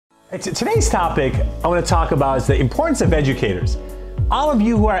Today's topic I want to talk about is the importance of educators. All of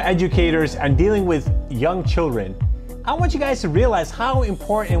you who are educators and dealing with young children, I want you guys to realize how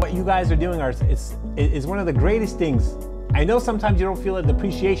important what you guys are doing is one of the greatest things. I know sometimes you don't feel the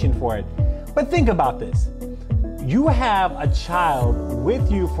appreciation for it, but think about this. You have a child with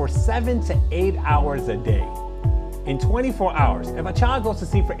you for 7 to 8 hours a day. In 24 hours, if a child goes to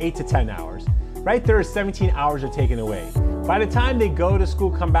sleep for 8 to 10 hours, right there is 17 hours are taken away. By the time they go to school,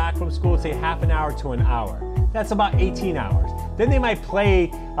 come back from school, say half an hour to an hour. That's about 18 hours. Then they might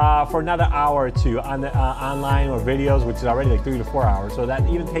play for another hour or two on the online or videos, which is already like 3 to 4 hours. So that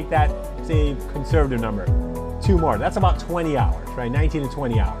even take that, say, conservative number, 2 more. That's about 20 hours, right? 19 to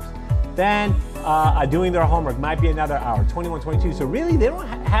 20 hours. Then doing their homework might be another hour, 21, 22. So really, they don't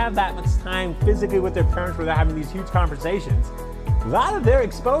have that much time physically with their parents where they're having these huge conversations. A lot of their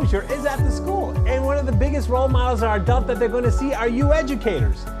exposure is at the school. And one of the biggest role models are adults that they're going to see are you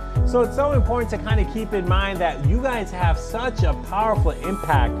educators. So it's so important to kind of keep in mind that you guys have such a powerful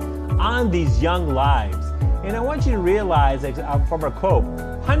impact on these young lives. And I want you to realize, from a quote,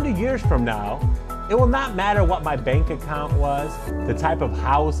 100 years from now, it will not matter what my bank account was, the type of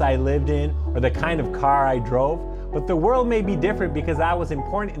house I lived in, or the kind of car I drove, but the world may be different because I was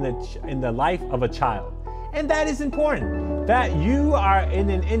important in the life of a child. And that is important, that you are an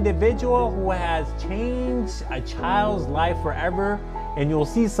individual who has changed a child's life forever, and you'll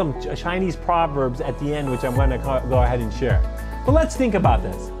see some Chinese proverbs at the end, which I'm going to go ahead and share. But let's think about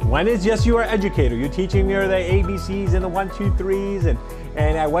this. One is just you are an educator. You're teaching me the ABCs and the 1, 2, 3s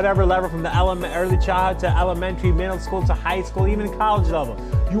and at whatever level from the early childhood to elementary, middle school to high school, even college level.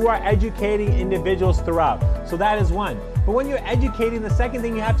 You are educating individuals throughout. So that is one. But when you're educating, the second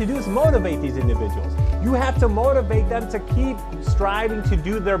thing you have to do is motivate these individuals. You have to motivate them to keep striving to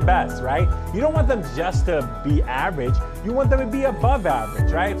do their best, right? You don't want them just to be average. You want them to be above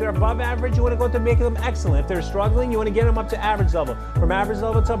average, right? If they're above average, you want to go to make them excellent. If they're struggling, you want to get them up to average level. From average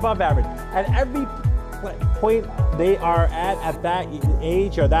level to above average. At every point they are at that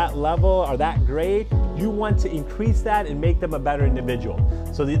age or that level or that grade, you want to increase that and make them a better individual.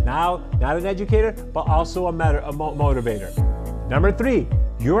 So now, not an educator, but also a motivator. Number 3,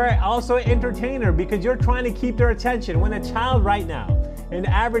 you're also an entertainer because you're trying to keep their attention. When a child right now, an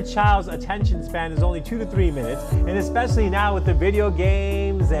average child's attention span is only 2 to 3 minutes, and especially now with the video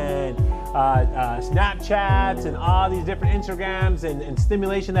games and Snapchats and all these different Instagrams and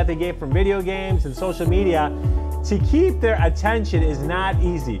stimulation that they get from video games and social media, to keep their attention is not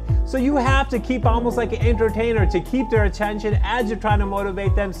easy. So you have to keep almost like an entertainer to keep their attention as you're trying to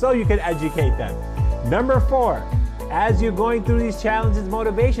motivate them so you can educate them. Number 4, as you're going through these challenges,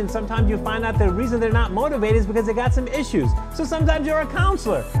 motivation, sometimes you find out the reason they're not motivated is because they got some issues. So sometimes you're a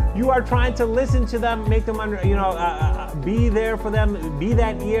counselor. You are trying to listen to them, make them be there for them, be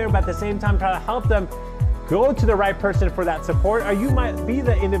that ear, but at the same time try to help them go to the right person for that support, or you might be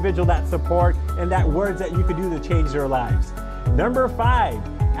the individual that support and that words that you could do to change their lives. Number 5,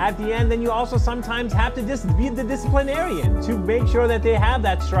 at the end, then you also sometimes have to just be the disciplinarian to make sure that they have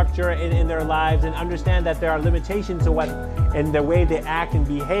that structure in their lives and understand that there are limitations to what in the way they act and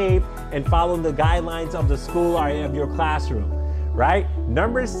behave and follow the guidelines of the school or of your classroom, right?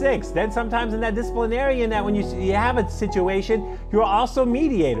 Number 6, then sometimes in that disciplinarian, that when you have a situation, you're also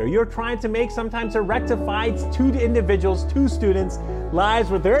mediator. You're trying to make sometimes to rectify 2 individuals, 2 students' lives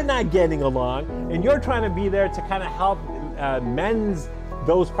where they're not getting along, and you're trying to be there to kind of help mend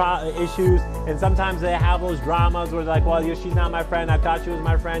those issues. And sometimes they have those dramas where they're like, well, she's not my friend, I thought she was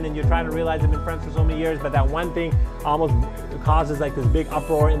my friend, and you're trying to realize they've been friends for so many years, but that one thing almost causes like this big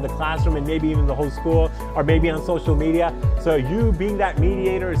uproar in the classroom and maybe even the whole school or maybe on social media. So you being that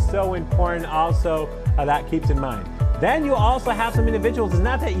mediator is so important also, that keeps in mind. Then you also have some individuals, it's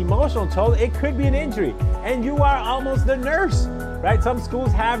not that emotional toll, it could be an injury, and you are almost the nurse, right? Some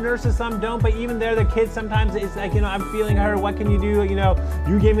schools have nurses, some don't, but even there, the kids sometimes it's like, I'm feeling hurt, what can you do?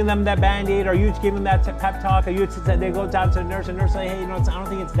 You giving them that Band-Aid, or you giving them that pep talk, or they go down to the nurse, and nurse say, hey, I don't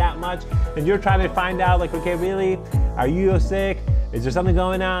think it's that much, and you're trying to find out, like, okay, really, are you sick? Is there something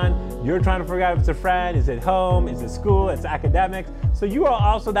going on? You're trying to figure out if it's a friend, is it home, is it school, it's academics. So you are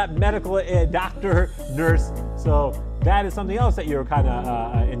also that medical doctor, nurse. So that is something else that you're kind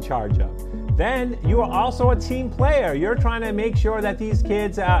of in charge of. Then you are also a team player. You're trying to make sure that these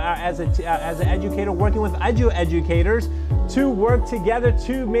kids, as an educator, working with educators to work together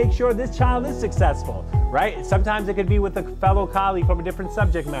to make sure this child is successful, right? Sometimes it could be with a fellow colleague from a different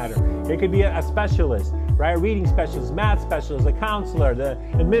subject matter. It could be a specialist, right? A reading specialist, math specialist, a counselor, the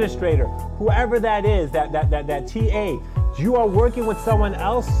administrator, whoever that is, that TA. You are working with someone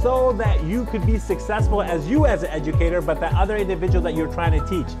else so that you could be successful as you as an educator, but that other individual that you're trying to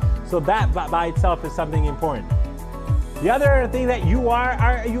teach. So that by itself is something important. The other thing that you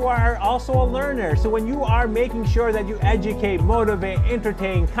are also a learner. So when you are making sure that you educate, motivate,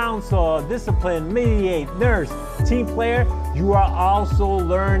 entertain, counsel, discipline, mediate, nurse, team player, you are also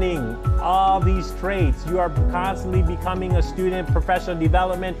learning all these traits. You are constantly becoming a student, professional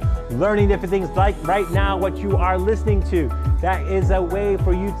development, learning different things. Like right now, what you are listening to, that is a way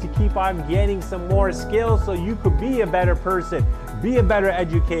for you to keep on getting some more skills so you could be a better person, be a better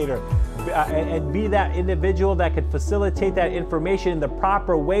educator, and be that individual that could facilitate that information in the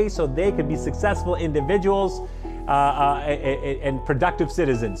proper way so they could be successful individuals and productive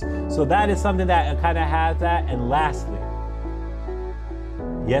citizens. So that is something that kind of has that. And lastly,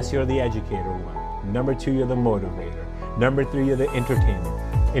 yes, you're the educator one. Number 2, you're the motivator. Number 3, you're the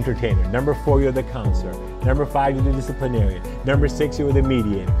entertainer. Number 4, you're the counselor. Number 5, you're the disciplinarian. Number 6, you were the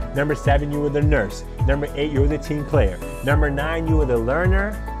mediator. Number 7, you were the nurse. Number 8, you were the team player. Number 9, you were the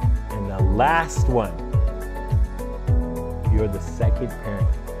learner. And the last one, you're the second parent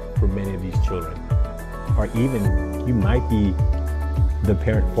for many of these children. Or even you might be the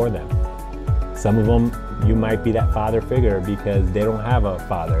parent for them. Some of them, you might be that father figure because they don't have a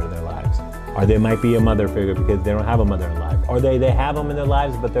father in their lives. Or they might be a mother figure because they don't have a mother in life. Or they have them in their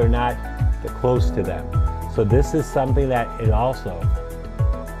lives, but they're not close to them. So this is something that it also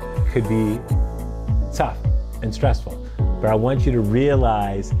could be tough and stressful. But I want you to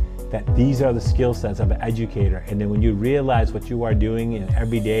realize that these are the skill sets of an educator. And then when you realize what you are doing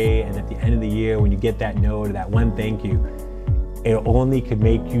every day, and at the end of the year, when you get that note or that one thank you, it only could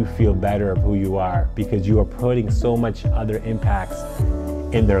make you feel better of who you are, because you are putting so much other impacts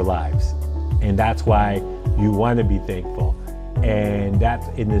in their lives. And that's why you want to be thankful. And that's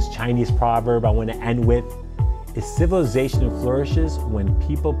in this Chinese proverb I want to end with, is civilization flourishes when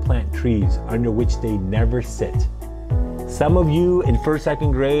people plant trees under which they never sit. Some of you in 1st,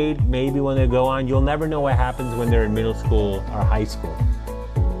 2nd grade, maybe when they go on, you'll never know what happens when they're in middle school or high school.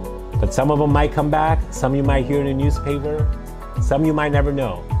 But some of them might come back, some you might hear in a newspaper, some you might never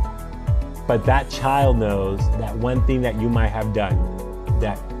know. But that child knows that one thing that you might have done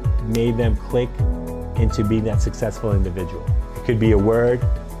that made them click into being that successful individual. It could be a word,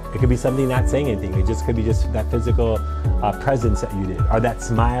 it could be something not saying anything, it just could be just that physical presence that you did, or that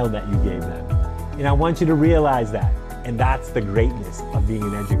smile that you gave them. And I want you to realize that. And that's the greatness of being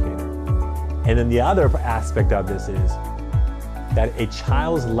an educator. And then the other aspect of this is that a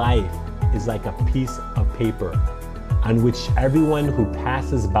child's life is like a piece of paper on which everyone who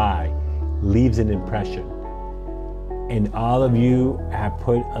passes by leaves an impression. And all of you have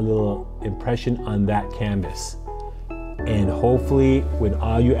put a little impression on that canvas. And hopefully, with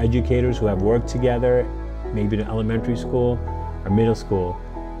all you educators who have worked together, maybe in elementary school or middle school,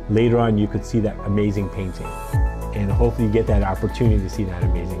 later on you could see that amazing painting. And hopefully you get that opportunity to see that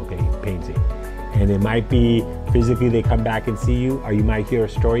amazing painting. And it might be physically they come back and see you, or you might hear a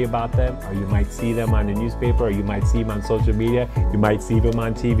story about them, or you might see them on the newspaper, or you might see them on social media, you might see them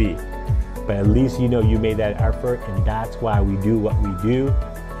on TV. But at least you know you made that effort, and that's why we do what we do,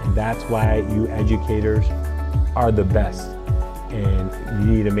 and that's why you educators are the best. And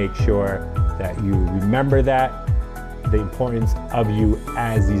you need to make sure that you remember that, the importance of you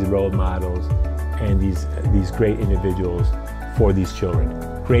as these role models and these great individuals for these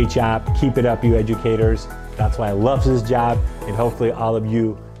children. Great job, keep it up, you educators. That's why I love this job, and hopefully all of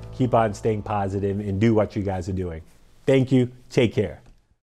you keep on staying positive and do what you guys are doing. Thank you, take care.